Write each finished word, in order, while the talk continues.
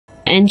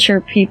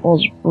enter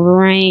people's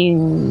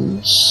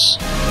brains.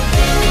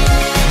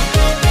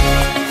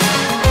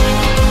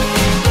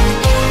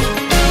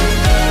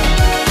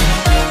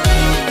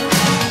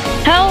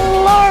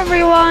 Hello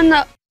everyone,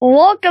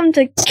 welcome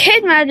to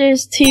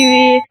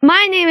KidMattersTV.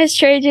 My name is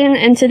Tragen,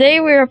 and today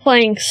we are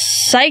playing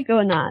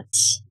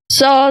Psychonauts.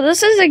 So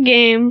this is a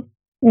game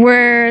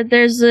where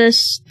there's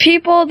this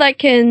people that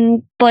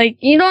can, like,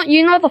 you know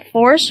the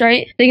Force,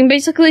 right? They can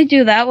basically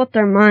do that with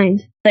their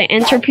mind. They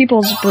enter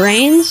people's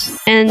brains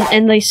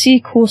and they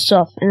see cool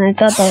stuff. And I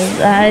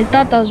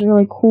thought that was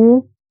really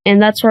cool.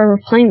 And that's why we're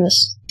playing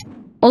this.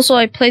 Also,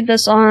 I played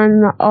this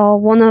on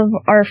one of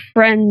our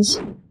friends'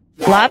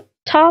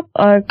 laptop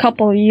a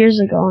couple of years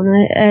ago,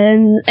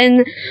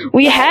 and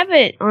we have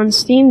it on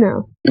Steam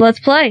now. Let's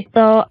play.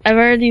 So I've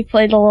already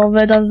played a little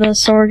bit of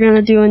this, so we're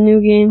gonna do a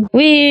new game.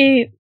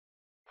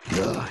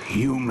 The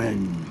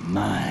human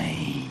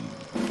mind.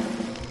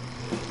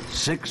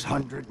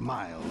 600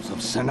 miles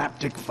of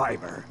synaptic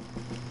fiber,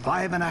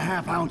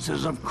 5.5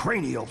 ounces of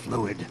cranial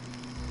fluid,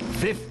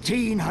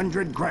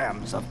 1,500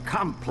 grams of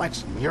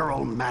complex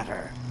neural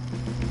matter,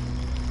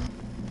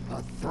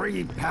 a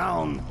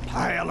 3-pound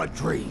pile of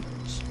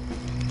dreams.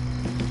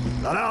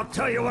 But I'll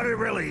tell you what it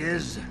really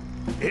is.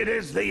 It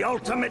is the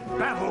ultimate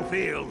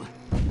battlefield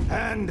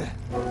and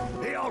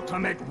the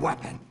ultimate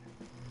weapon.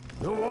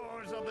 The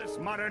wars of this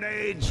modern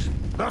age,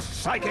 the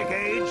psychic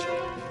age,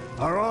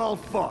 are all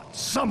fought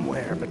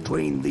somewhere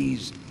between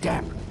these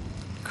damp,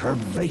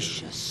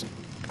 curvaceous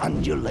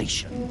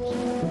undulations.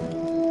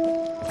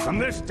 From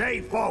this day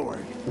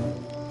forward,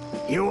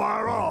 you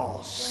are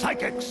all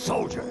psychic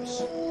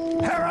soldiers,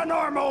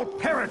 paranormal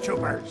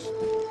paratroopers,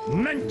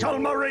 mental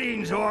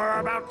marines who are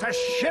about to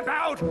ship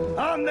out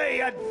on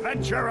the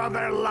adventure of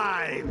their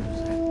lives.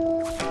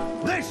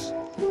 This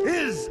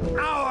is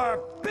our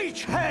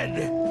beachhead,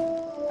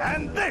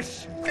 and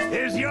this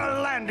is your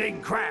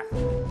landing craft.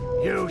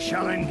 You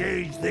shall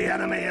engage the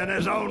enemy in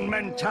his own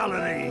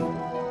mentality.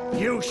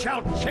 You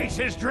shall chase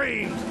his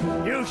dreams.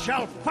 You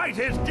shall fight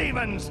his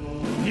demons.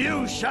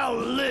 You shall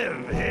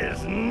live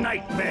his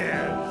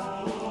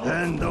nightmares.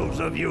 And those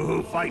of you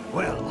who fight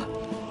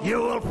well, you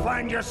will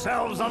find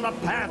yourselves on the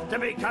path to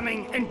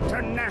becoming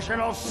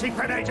international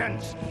secret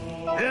agents.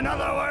 In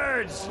other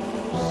words,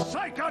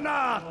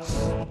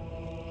 Psychonauts.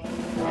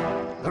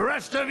 The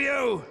rest of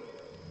you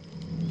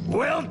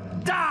will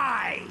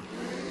die.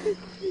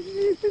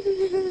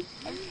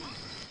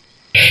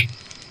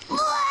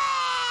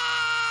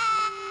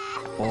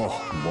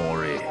 Oh,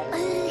 Maury.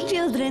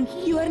 Children,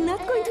 you are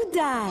not going to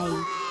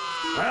die.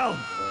 Well,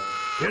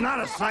 if you're not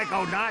a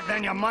Psychonaut,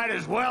 then you might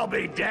as well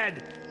be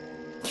dead.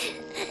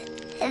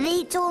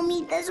 They told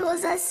me this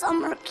was a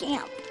summer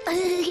camp.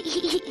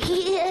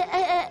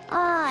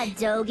 Ah,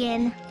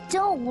 Dogen,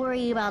 don't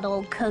worry about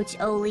old Coach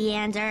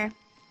Oleander.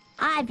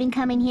 I've been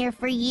coming here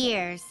for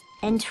years,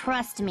 and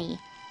trust me,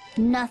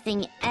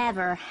 nothing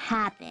ever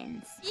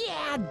happens.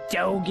 Yeah,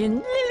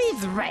 Dogen,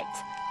 Lily's right.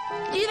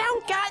 You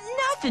don't got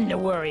nothing to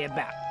worry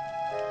about.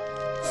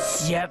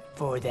 Except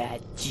for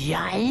that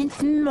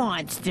giant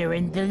monster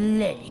in the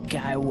lake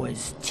I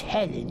was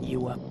telling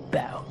you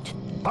about.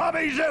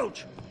 Bobby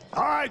Zilch!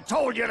 I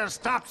told you to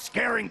stop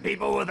scaring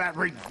people with that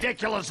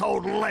ridiculous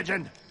old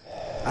legend.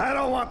 I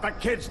don't want the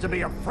kids to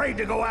be afraid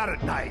to go out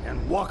at night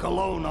and walk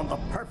alone on the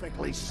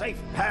perfectly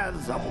safe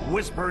paths of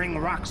Whispering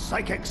Rock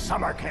Psychic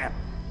Summer Camp.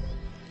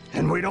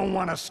 And we don't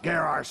want to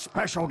scare our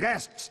special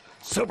guests,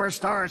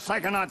 superstar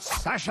Psychonauts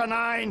Sasha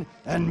 9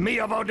 and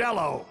Mia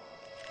Vodello.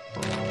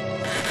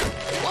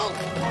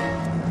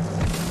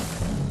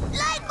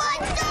 Lake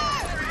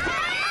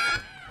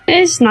monster!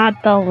 It's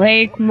not the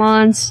lake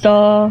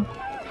monster.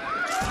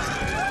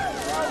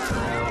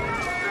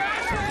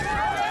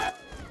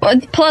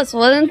 But plus,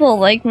 wasn't the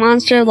lake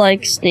monster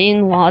like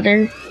stained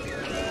water?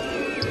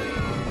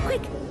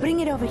 Quick, bring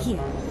it over here.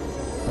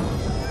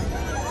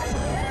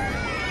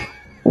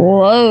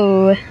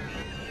 Whoa.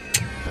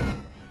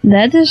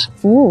 That is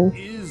cool.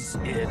 Is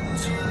it?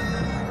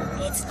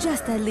 It's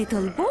just a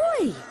little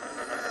boy.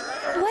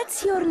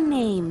 What's your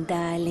name,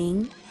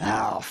 darling?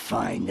 I'll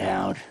find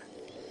out.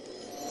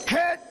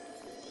 Kid,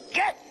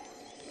 get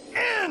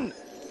in!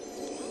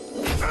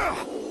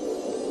 Ugh.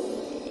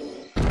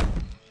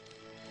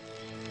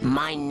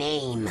 My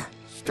name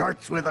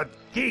Starts with a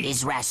D.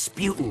 is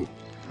Razputin,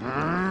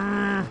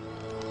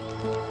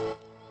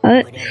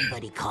 What? but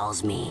everybody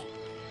calls me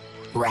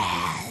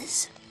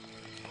Raz.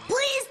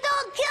 Please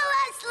don't kill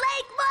us,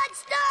 lake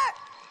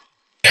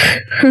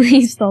monster!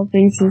 He still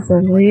thinks he's a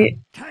lake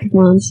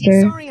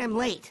monster. Sorry I'm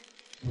late.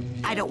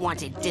 I don't want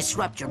to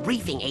disrupt your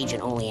briefing,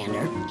 Agent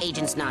Oleander.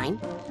 Agents 9,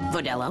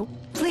 Vodello,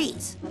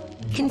 please,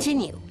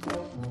 continue.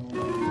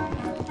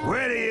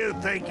 Where do you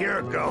think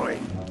you're going?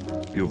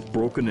 You've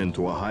broken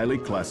into a highly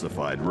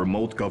classified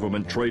remote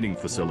government training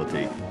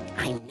facility.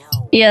 I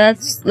know. Yeah,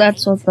 that's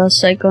what the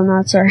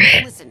Psychonauts are.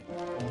 Listen,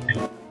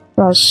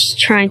 I was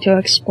trying to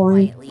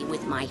explain. quietly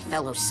with my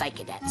fellow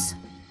Psychonauts.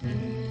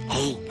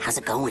 Hey, how's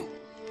it going?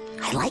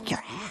 I like your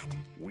hat.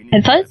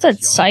 I thought it said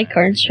Psych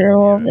Archer a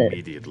little bit.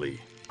 Immediately.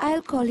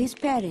 I'll call his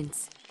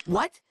parents.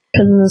 What?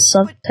 Because of the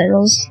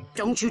subtitles.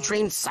 Don't you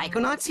train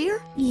psychonauts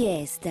here?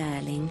 Yes,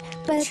 darling,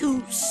 but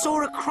To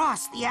soar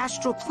across the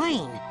astral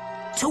plane.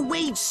 To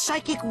wage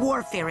psychic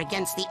warfare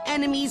against the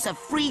enemies of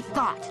free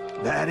thought.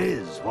 That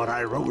is what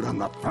I wrote on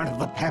the front of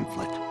the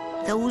pamphlet.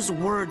 Those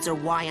words are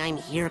why I'm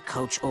here,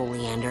 Coach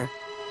Oleander.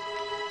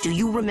 Do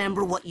you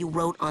remember what you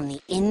wrote on the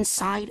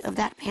inside of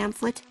that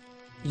pamphlet?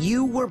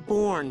 You were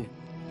born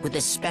with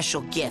a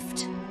special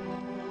gift.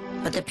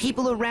 But the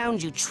people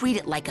around you treat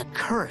it like a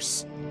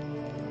curse.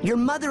 Your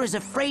mother is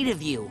afraid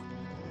of you.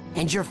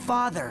 And your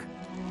father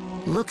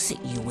looks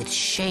at you with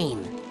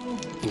shame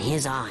in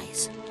his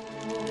eyes.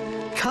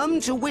 Come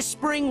to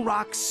Whispering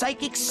Rock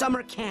Psychic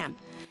Summer Camp.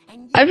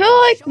 I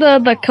feel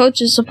like the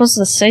coach is supposed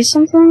to say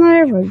something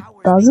there,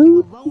 but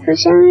doesn't for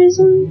some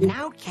reason. An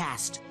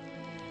outcast.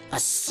 A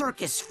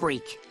circus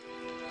freak.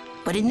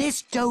 But in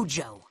this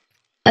dojo,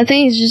 I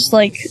think he's just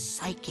like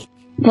psychic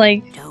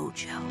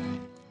dojo,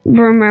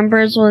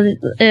 remembers what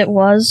it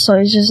was, so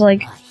he's just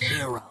like, a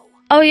hero.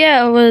 oh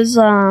yeah, it was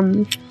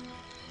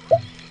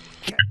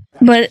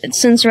but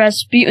since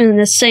Razputin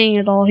is saying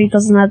it all, he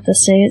doesn't have to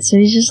say it, so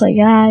he's just like,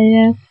 ah,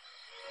 yeah.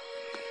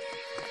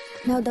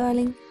 now,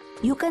 darling,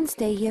 you can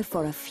stay here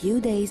for a few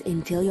days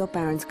until your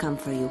parents come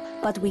for you,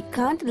 but we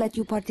can't let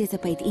you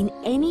participate in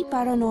any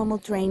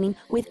paranormal training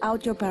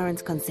without your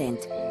parents'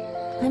 consent.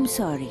 I'm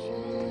sorry.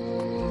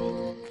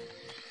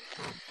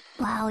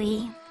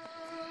 Wowie,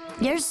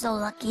 you're so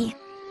lucky.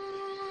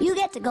 You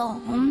get to go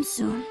home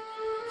soon.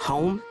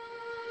 Home?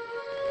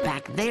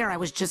 Back there, I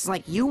was just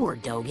like you were,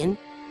 Dogen.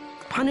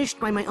 Punished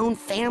by my own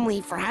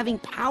family for having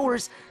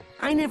powers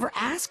I never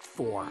asked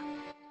for.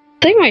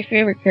 I think my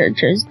favorite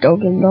character is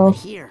Dogen, though.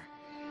 Here,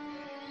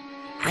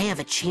 I have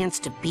a chance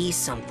to be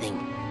something,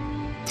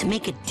 to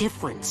make a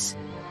difference.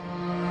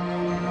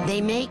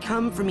 They may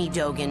come for me,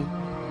 Dogen,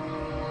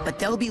 but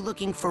they'll be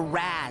looking for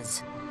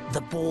Raz,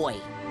 the boy.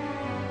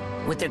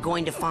 What they're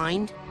going to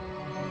find,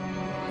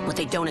 what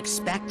they don't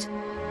expect,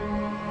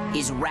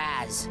 is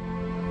Raz,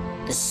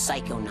 the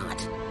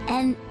Psychonaut.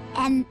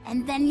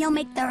 And then you'll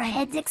make their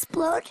heads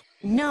explode?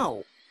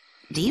 No.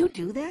 Do you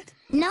do that?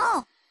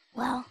 No.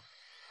 Well,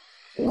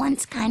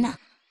 once kinda.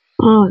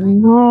 Oh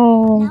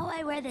no. Now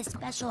I wear this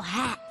special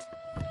hat.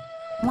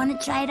 Wanna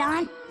try it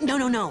on?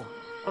 No.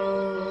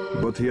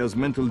 But he has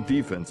mental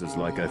defenses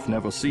like I've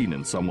never seen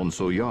in someone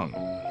so young.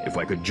 If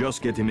I could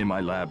just get him in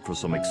my lab for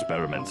some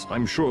experiments,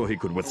 I'm sure he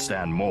could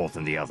withstand more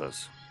than the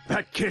others.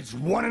 That kid's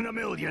 1 in a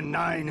million,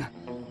 Nine.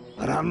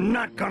 But I'm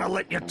not gonna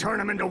let you turn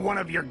him into one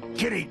of your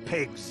guinea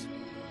pigs.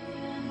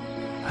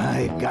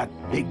 I've got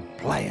big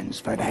plans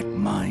for that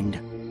mind.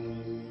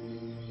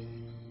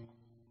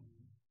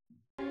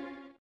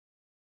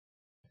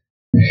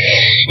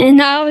 And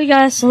now we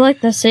gotta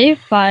select the save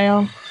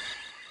file.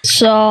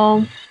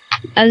 So,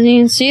 as you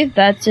can see,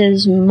 that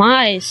is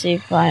my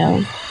save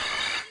file.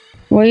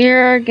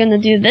 We're gonna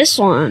do this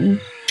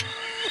one.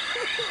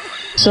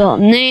 So,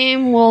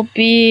 name will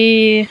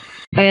be...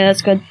 Okay,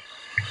 that's good.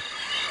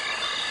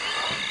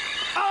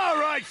 All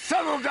right,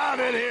 settle down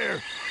in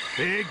here.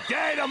 Big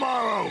day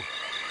tomorrow.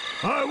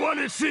 I want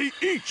to see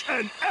each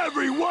and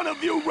every one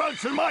of you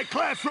runts in my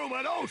classroom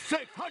at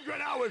 0600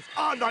 hours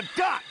on the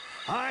dot.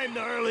 I'm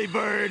the early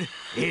bird,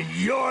 and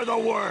you're the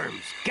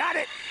worms. Got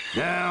it?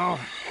 Now,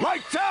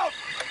 lights out!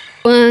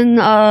 When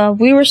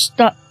we were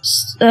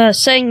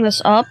setting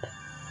this up,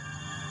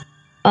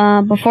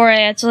 before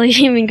I actually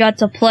even got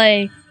to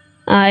play,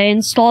 I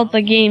installed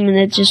the game and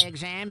it just...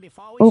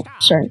 Oh,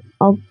 sorry.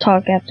 I'll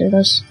talk after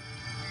this.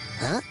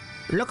 Huh?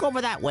 Look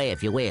over that way,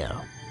 if you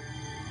will.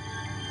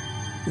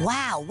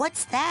 Wow,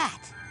 what's that?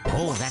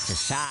 Oh, that's a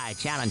Psi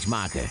challenge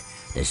marker.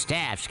 The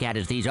staff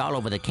scatters these all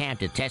over the camp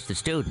to test the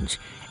students.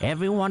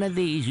 Every one of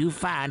these you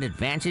find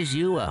advances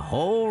you a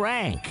whole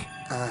rank.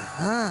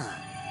 Uh-huh.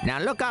 Now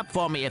look up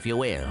for me, if you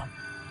will.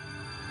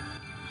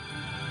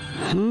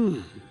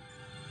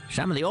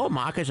 Some of the old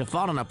markers have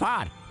fallen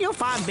apart. You'll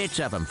find bits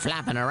of them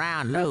flapping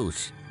around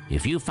loose.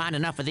 If you find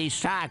enough of these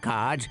Psi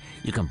cards,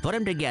 you can put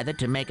them together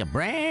to make a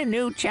brand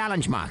new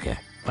challenge marker.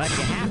 But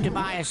you have to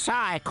buy a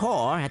Psi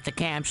core at the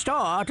camp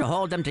store to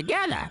hold them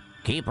together.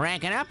 Keep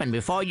ranking up, and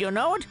before you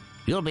know it,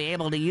 you'll be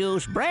able to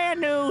use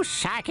brand new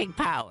psychic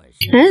powers.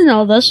 I didn't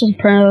know this was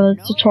part of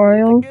the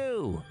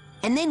tutorial.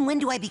 And then when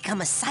do I become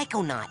a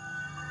Psychonaut?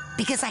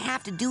 Because I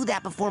have to do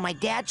that before my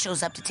dad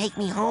shows up to take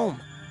me home.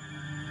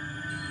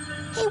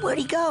 Hey, where'd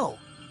he go?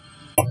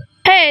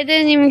 Hey, I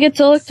didn't even get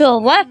to look to the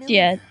left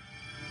yet.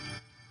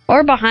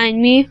 Or behind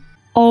me.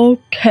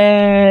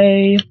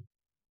 Okay.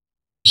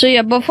 So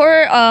yeah,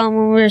 before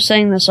when we were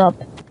setting this up,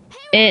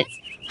 Hurry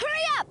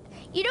up!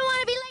 You don't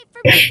want to be late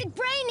for basic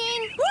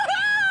braining.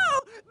 Woohoo!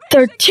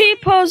 they're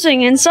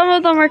T-posing and some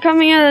of them are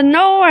coming out of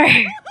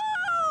nowhere.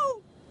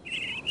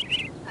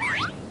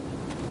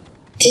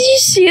 Did you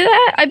see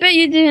that? I bet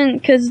you didn't,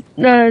 because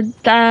my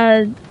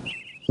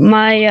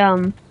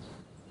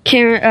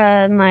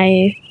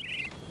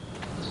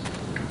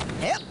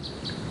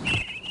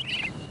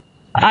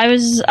I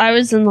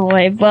was in the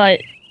way,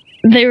 but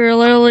they were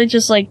literally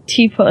just like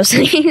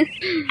T-posing,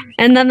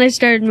 and then they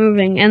started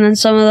moving, and then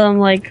some of them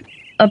like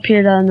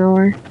appeared out of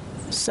nowhere.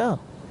 So,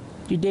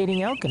 you're dating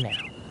Elka now.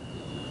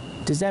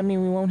 Does that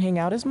mean we won't hang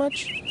out as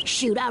much?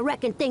 Shoot, I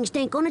reckon things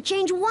ain't gonna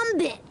change one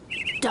bit.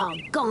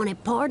 Doggone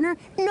it, partner.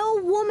 No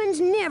woman's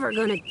never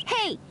gonna...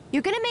 Hey,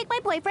 you're gonna make my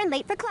boyfriend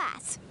late for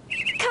class.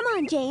 Come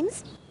on,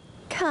 James.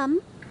 Come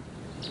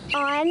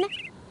on.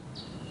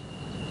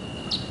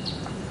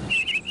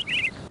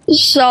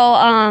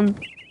 So,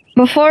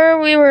 before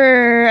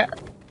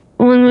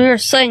when we were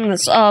setting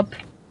this up,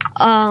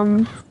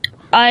 I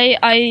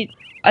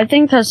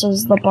think this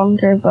is the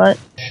bunker, but,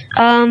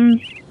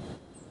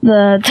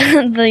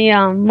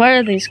 what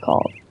are these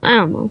called? I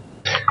don't know.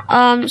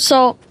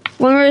 So,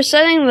 when we were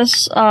setting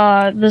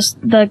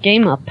the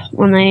game up,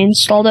 when I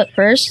installed it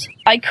first,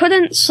 I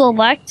couldn't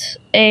select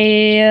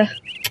a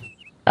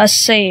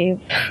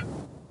save.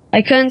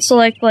 I couldn't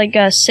select, like,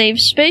 a save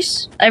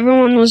space.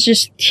 Everyone was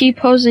just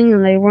T-posing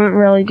and they weren't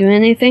really doing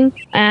anything.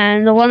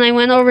 And when I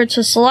went over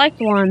to select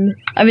one,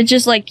 I would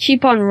just, like,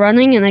 keep on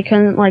running and I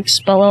couldn't, like,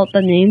 spell out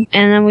the name.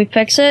 And then we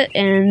fix it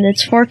and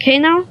it's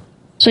 4K now.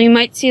 So you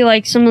might see,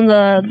 like, some of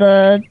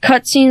the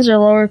cutscenes are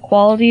lower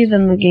quality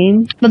than the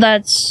game. But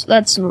that's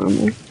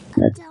normal.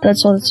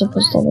 That's what it's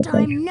supposed to look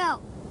like. No.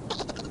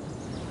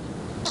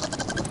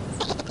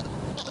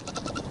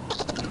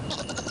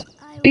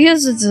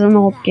 Because it's an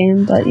old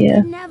game, but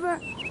yeah. Never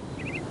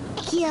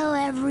kill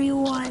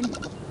everyone.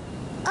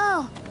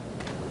 Oh,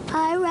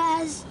 hi,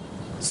 Raz.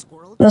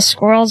 The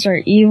squirrels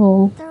are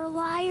evil. They're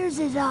liars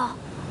is all.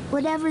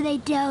 Whatever they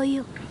tell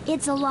you,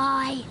 it's a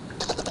lie.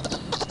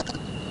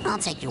 I'll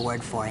take your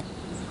word for it.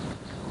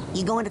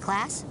 You going to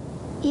class?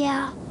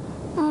 Yeah,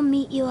 I'll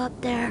meet you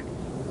up there.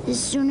 As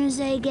soon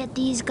as I get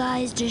these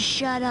guys to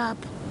shut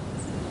up.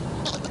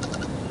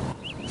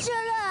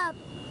 Shut up!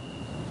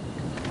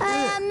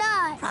 I am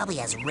not. Probably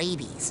has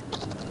rabies.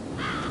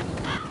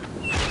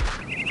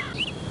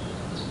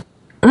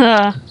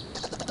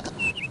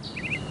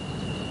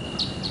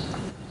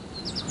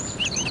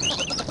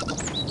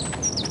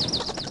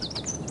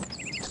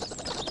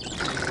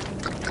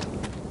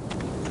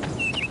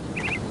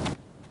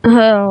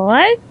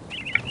 What?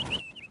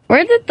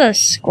 Where did the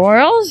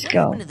squirrels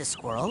go? What happened to the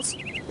squirrels?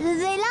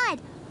 They lied.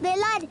 They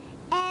lied.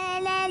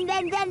 And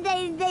then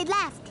they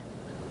left.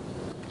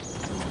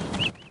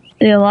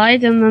 They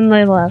lied and then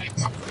they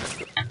left.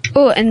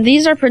 Oh, and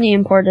these are pretty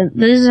important.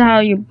 This is how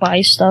you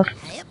buy stuff.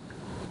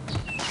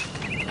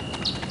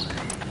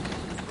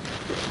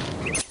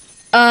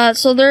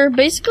 So they're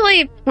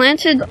basically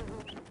planted.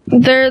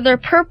 They're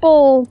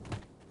purple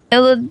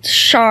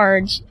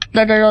shards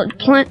that are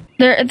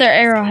they're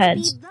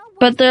arrowheads,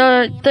 but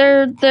they're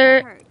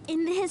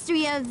in the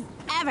history of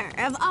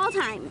all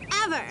time,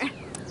 ever.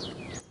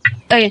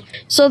 Okay,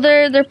 so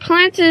they're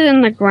planted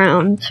in the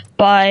ground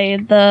by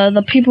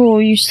the people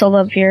who used to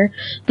live here,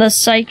 the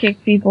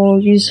psychic people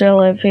who used to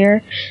live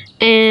here,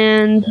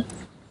 and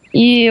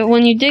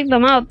when you dig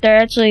them out, they're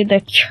actually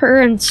the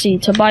currency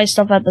to buy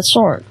stuff at the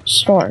store.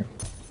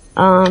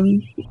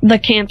 The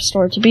camp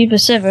store, to be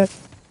specific.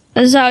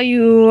 This is how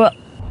you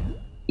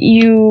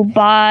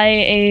buy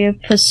a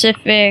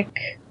specific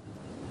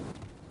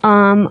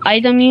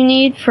item you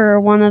need for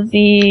one of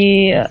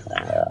the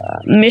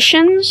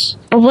missions.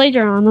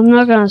 Later on, I'm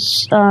not gonna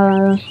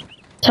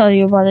tell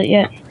you about it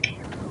yet.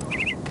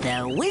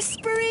 The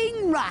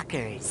Whispering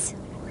Rockers.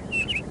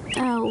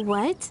 Oh,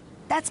 what?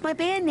 That's my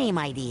band name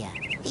idea.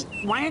 Hey,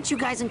 why aren't you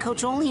guys in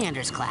Coach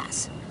Oleander's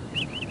class?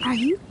 Are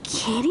you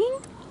kidding?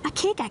 A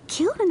kid got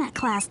killed in that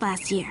class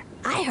last year.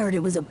 I heard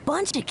it was a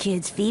bunch of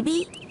kids,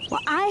 Phoebe.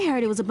 Well, I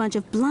heard it was a bunch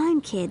of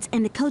blind kids,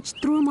 and the coach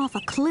threw them off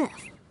a cliff.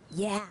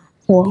 Yeah,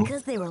 Whoa.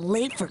 because they were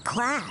late for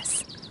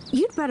class.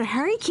 You'd better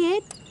hurry,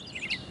 kid.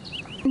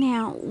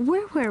 Now,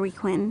 where were we,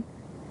 Quinn?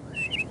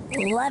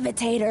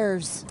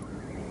 Levitators.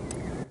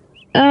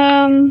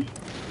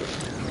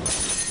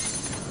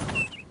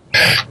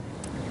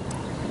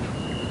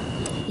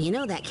 You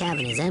know that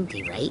cabin is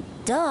empty, right?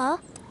 Duh.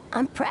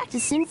 I'm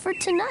practicing for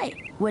tonight,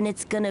 when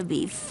it's gonna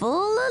be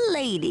full of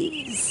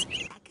ladies.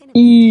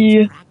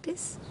 Yeah.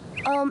 Practice?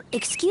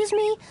 Excuse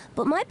me,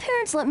 but my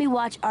parents let me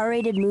watch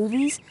R-rated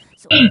movies,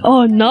 so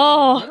Oh a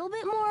no, little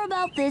bit more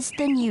about this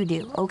than you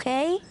do,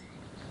 okay?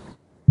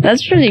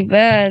 that's pretty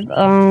bad.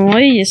 What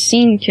have you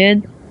seen,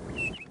 kid?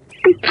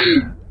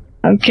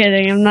 I'm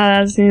kidding. I'm not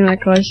asking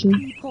that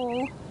question.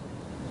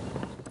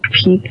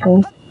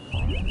 People.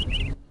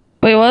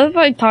 Wait, what if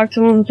I talk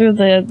to him through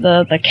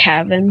the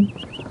cabin?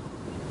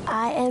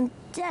 I am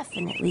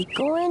definitely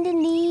going to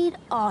need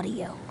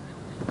audio.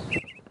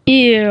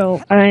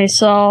 Ew. Alright,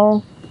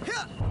 so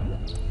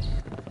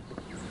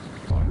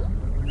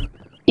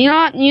you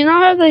know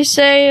how they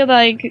say,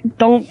 like,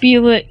 don't be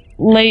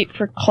late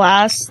for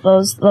class,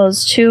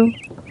 those two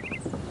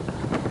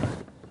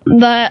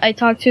that I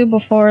talked to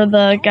before,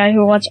 the guy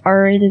who watched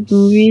R-rated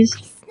movies.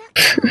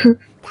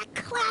 That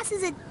class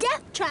is a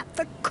death trap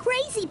for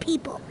crazy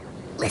people.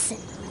 Listen,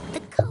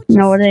 the coach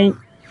No, it ain't.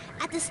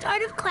 At the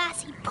start of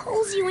class, he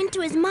pulls you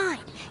into his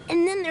mind,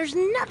 and then there's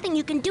nothing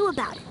you can do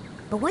about it.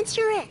 But once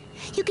you're in,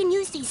 you can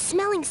use these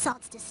smelling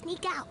salts to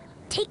sneak out.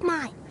 Take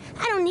mine.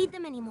 I don't need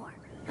them anymore.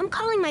 I'm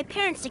calling my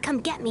parents to come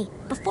get me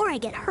before I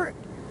get hurt.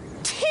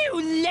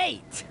 too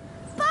late!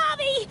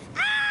 Bobby!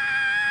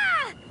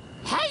 Ah!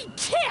 Hey,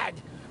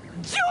 kid!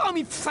 You owe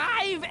me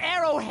 5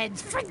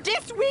 arrowheads for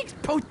this week's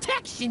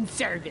protection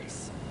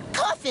service!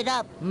 Cough it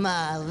up,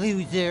 my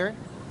loser,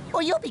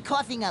 or you'll be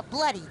coughing up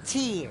bloody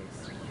tears.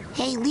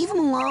 Hey, leave him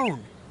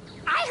alone.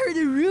 I heard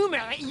a rumor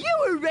that you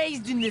were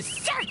raised in the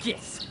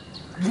circus.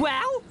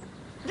 Well,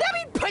 let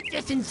me put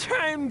this in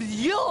terms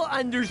you'll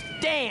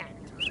understand.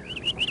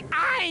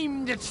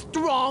 I'm the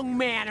strong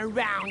man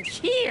around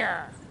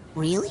here.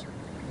 Really?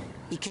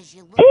 Because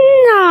you look...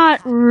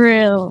 Not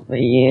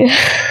really.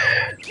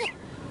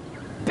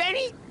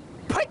 Benny,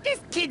 put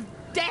this kid's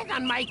death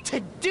on my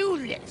to-do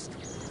list.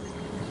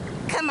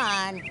 Come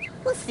on,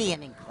 we'll see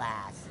him in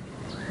class.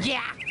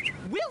 Yeah,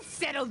 we'll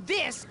settle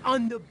this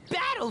on the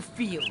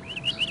battlefield.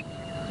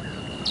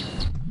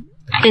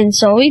 And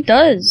so he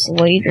does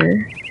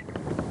later.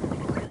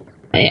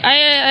 I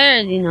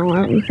already know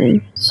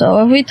everything.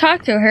 So if we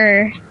talk to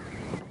her,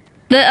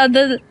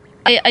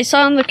 I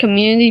saw on the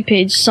community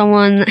page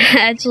someone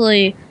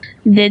actually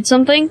did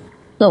something.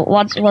 So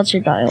what's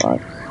your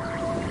dialogue?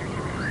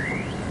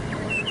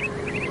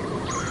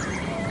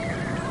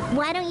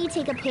 Why don't you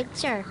take a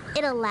picture?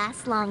 It'll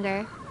last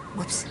longer.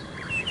 Whoops.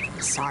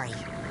 Sorry.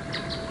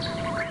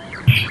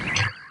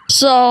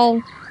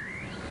 So,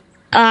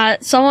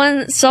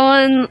 someone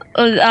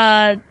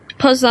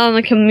posted on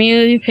the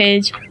community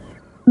page.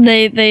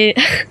 The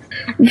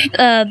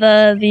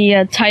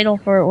title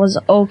for it was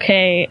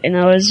okay, and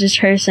it was just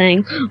her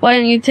saying, "Why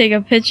don't you take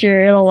a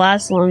picture? It'll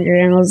last longer."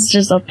 And it was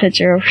just a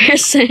picture of her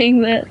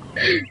saying that.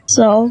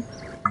 So,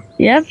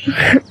 yep,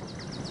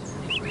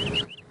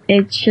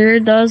 it sure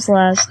does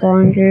last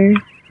longer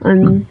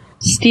on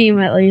Steam,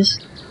 at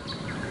least.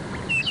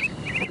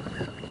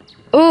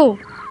 Ooh.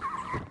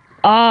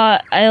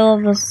 I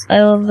love this.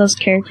 I love this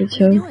character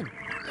too. The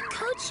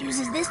coach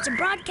uses this to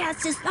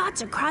broadcast his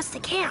thoughts across the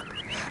camp.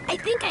 I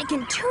think I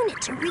can tune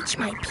it to reach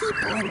my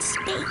people in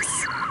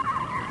space.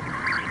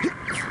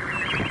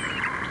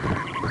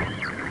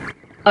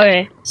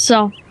 Okay,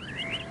 so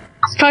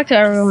let's talk to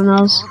everyone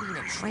else. All in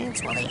a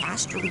trance while they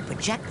astrally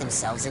project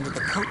themselves into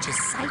the coach's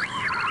psyche,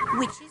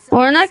 which is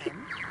We're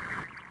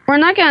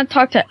not gonna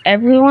talk to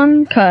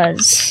everyone,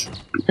 cause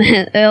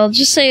it'll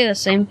just say the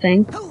same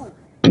thing.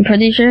 I'm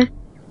pretty sure.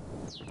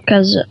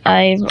 Because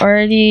I've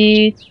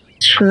already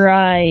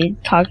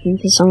tried talking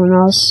to someone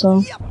else,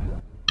 so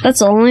that's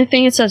the only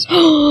thing it says.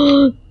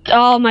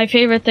 Oh, my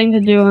favorite thing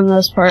to do in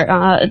this part.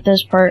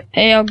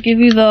 Hey, I'll give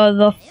you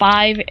the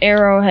 5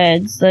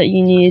 arrowheads that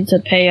you need to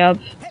pay up.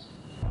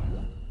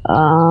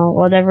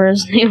 Whatever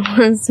his name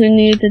was who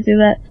needed to do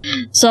that.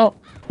 So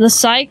the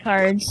psi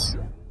cards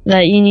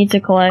that you need to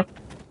collect.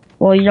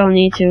 Well, you don't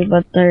need to,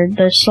 but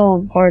they're so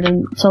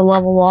important to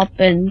level up,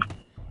 and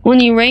when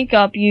you rank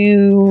up,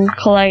 you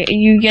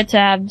get to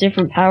have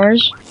different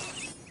powers.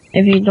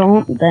 If you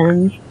don't,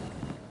 then,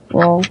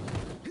 well,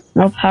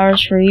 no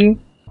powers for you.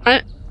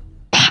 I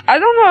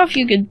don't know if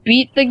you could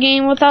beat the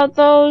game without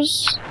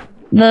those,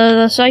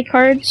 the psych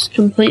cards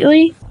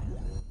completely.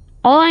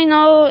 All I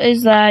know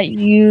is that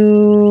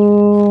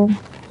you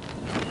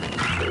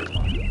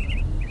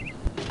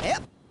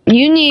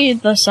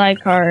need the psych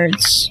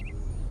cards.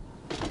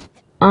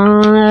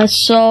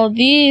 So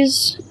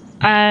these,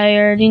 I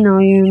already know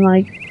you,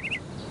 like,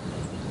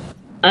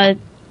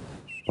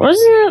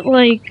 wasn't it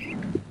like,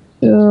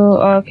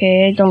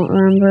 okay, I don't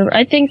remember,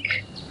 I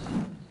think,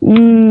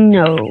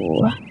 no,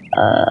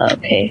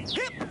 okay,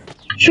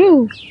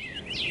 Phew.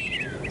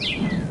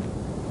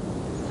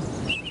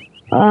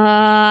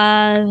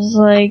 I was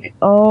like,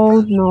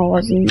 oh, no, it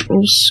wasn't, it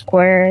was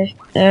square,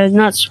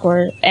 not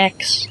square,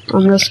 X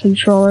on this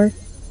controller.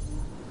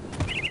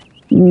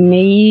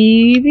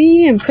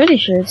 Maybe? I'm pretty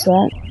sure it's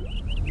that.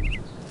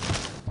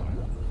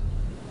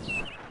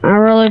 I don't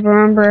really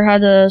remember how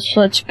to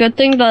switch. Good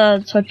thing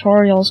the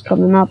tutorial's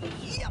coming up.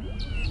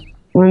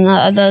 When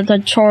the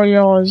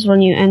tutorial is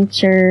when you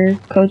enter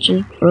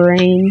Coach's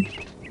brain.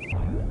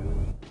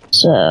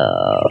 So,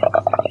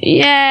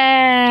 yay!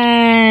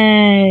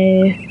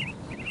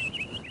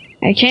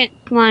 I can't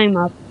climb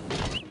up.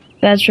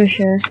 That's for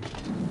sure.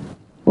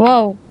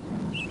 Whoa.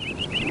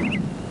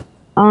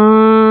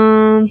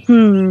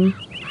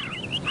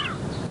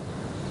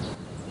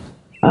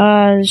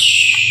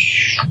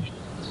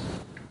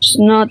 It's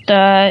not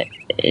that.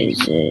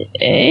 Is it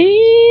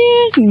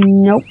A?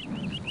 Nope.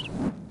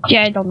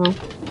 Yeah, I don't know.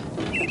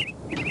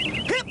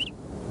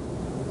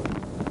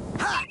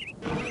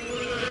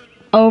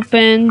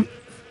 Open.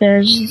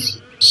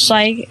 There's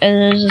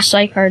a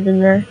psych card in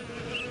there.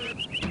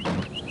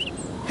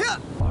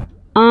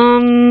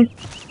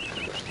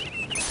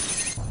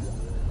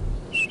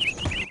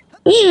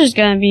 This is just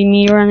gonna be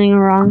me running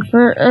around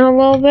for a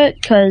little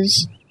bit,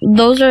 cause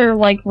those are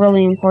like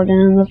really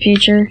important in the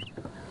future.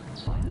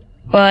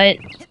 But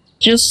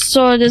just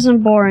so it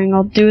isn't boring,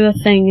 I'll do the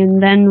thing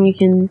and then we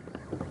can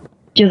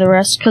do the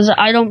rest, cause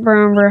I don't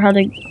remember how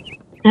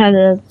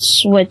to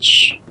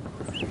switch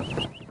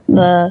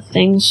the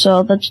thing,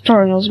 so the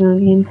tutorial is gonna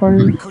be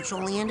important. Coach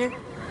Oleander,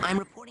 I'm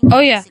reporting Oh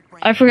yeah,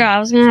 I forgot. I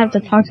was gonna have to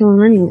talk to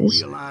him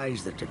anyways.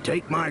 Realize that to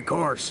take my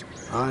course,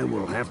 I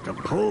will have to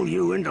pull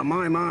you into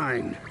my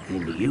mind,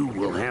 and you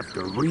will have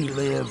to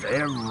relive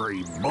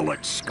every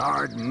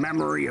bullet-scarred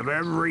memory of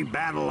every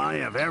battle I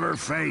have ever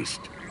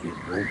faced. It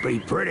won't be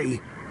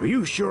pretty. Are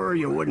you sure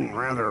you wouldn't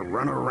rather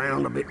run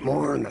around a bit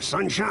more in the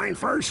sunshine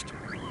first?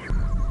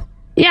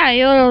 Yeah,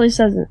 he literally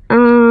says it.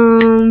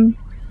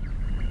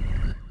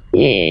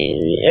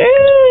 Yeah,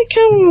 I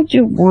kind of want to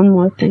do one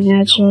more thing,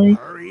 actually.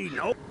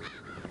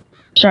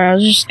 Sorry, I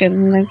was just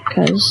skipping that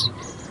because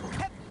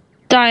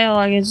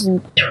dialogue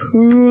isn't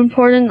too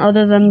important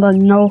other than the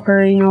no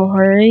hurry, no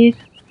hurry.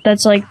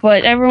 That's like,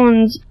 but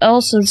everyone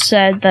else has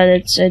said that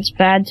it's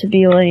bad to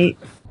be late.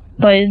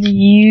 But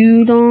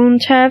you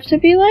don't have to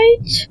be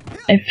late.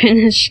 I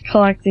finished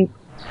collecting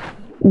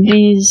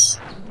these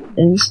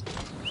things.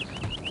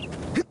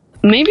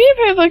 Maybe if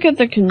I look at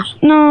the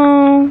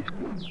no,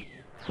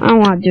 I don't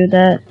want to do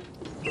that.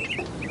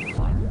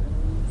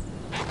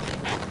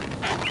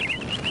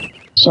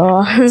 So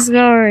let's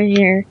go over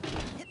here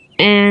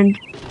and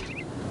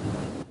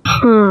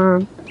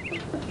the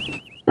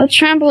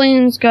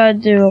trampoline's gotta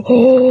do.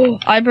 Oh,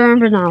 I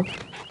remember now.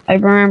 I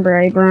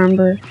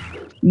remember.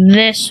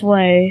 This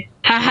way.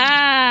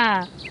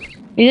 Haha!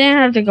 You didn't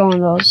have to go in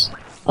those.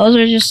 Those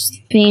are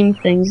just theme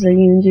things that you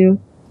can do.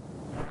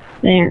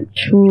 They aren't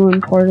too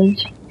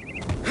important.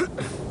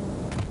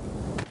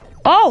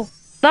 Oh!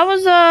 That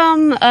was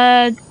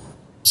a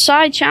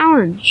side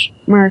challenge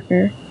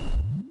marker.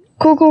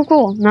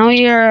 Cool. Now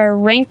we are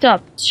ranked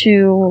up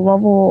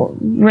to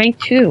rank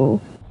 2.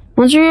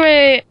 Once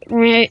we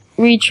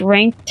reach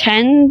rank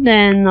 10,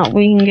 then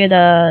we can get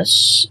a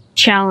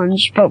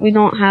challenge, but we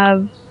don't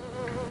have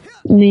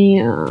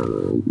the,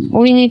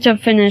 we need to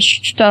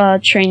finish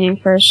training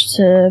first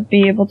to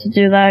be able to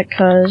do that,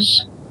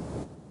 cause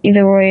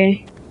either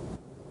way,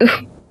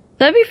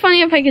 that'd be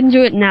funny if I can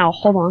do it now.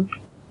 Hold on.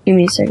 Give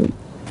me a second.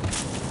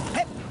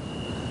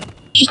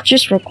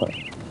 Just real quick.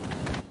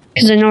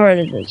 Cause I know where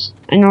it is.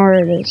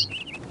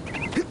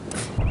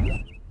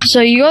 So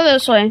you go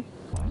this way.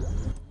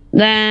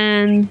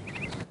 Then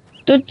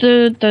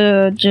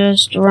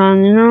just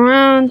running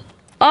around.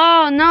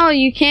 Oh no,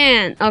 you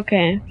can't.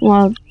 Okay,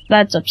 well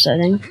that's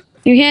upsetting.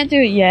 You can't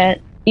do it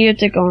yet. You have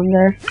to go in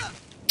there.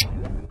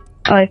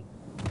 Okay.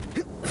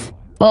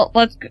 Well,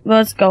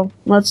 let's go.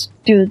 Let's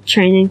do the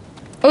training.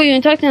 Oh, you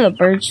can talk to the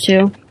birds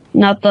too.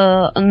 Not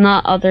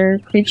other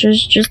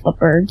creatures, just the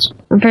birds.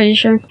 I'm pretty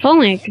sure. If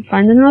only I could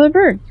find another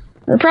bird.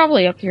 They're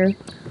probably up here.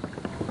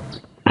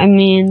 I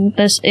mean,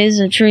 this is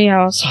a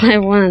treehouse. Why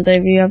wouldn't they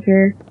be up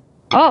here?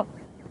 Oh,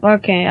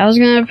 okay. I was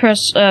gonna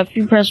press, if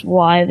you press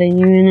Y, then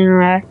you can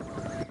interact.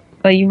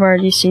 But you've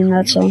already seen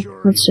that, so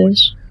let's do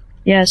this.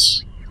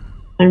 Yes,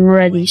 I'm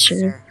ready,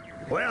 sir.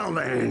 Well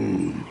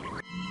then.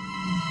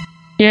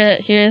 Here,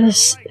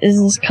 this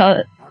is this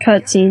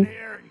cutscene.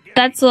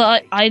 That's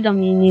the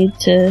item you need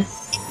to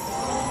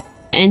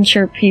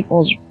enter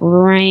people's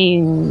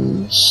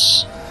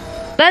brains.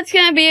 That's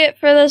gonna be it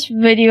for this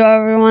video,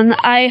 everyone.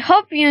 I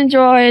hope you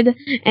enjoyed,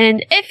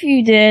 and if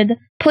you did,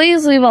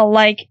 please leave a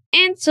like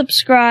and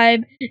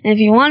subscribe. And if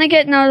you want to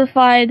get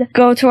notified,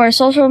 go to our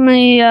social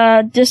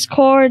media,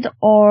 Discord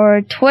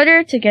or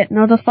Twitter to get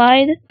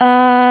notified.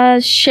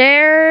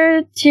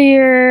 Share to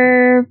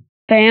your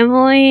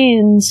family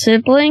and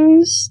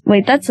siblings.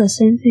 Wait, that's the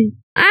same thing.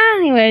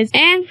 Anyways,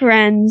 and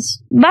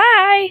friends.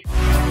 Bye!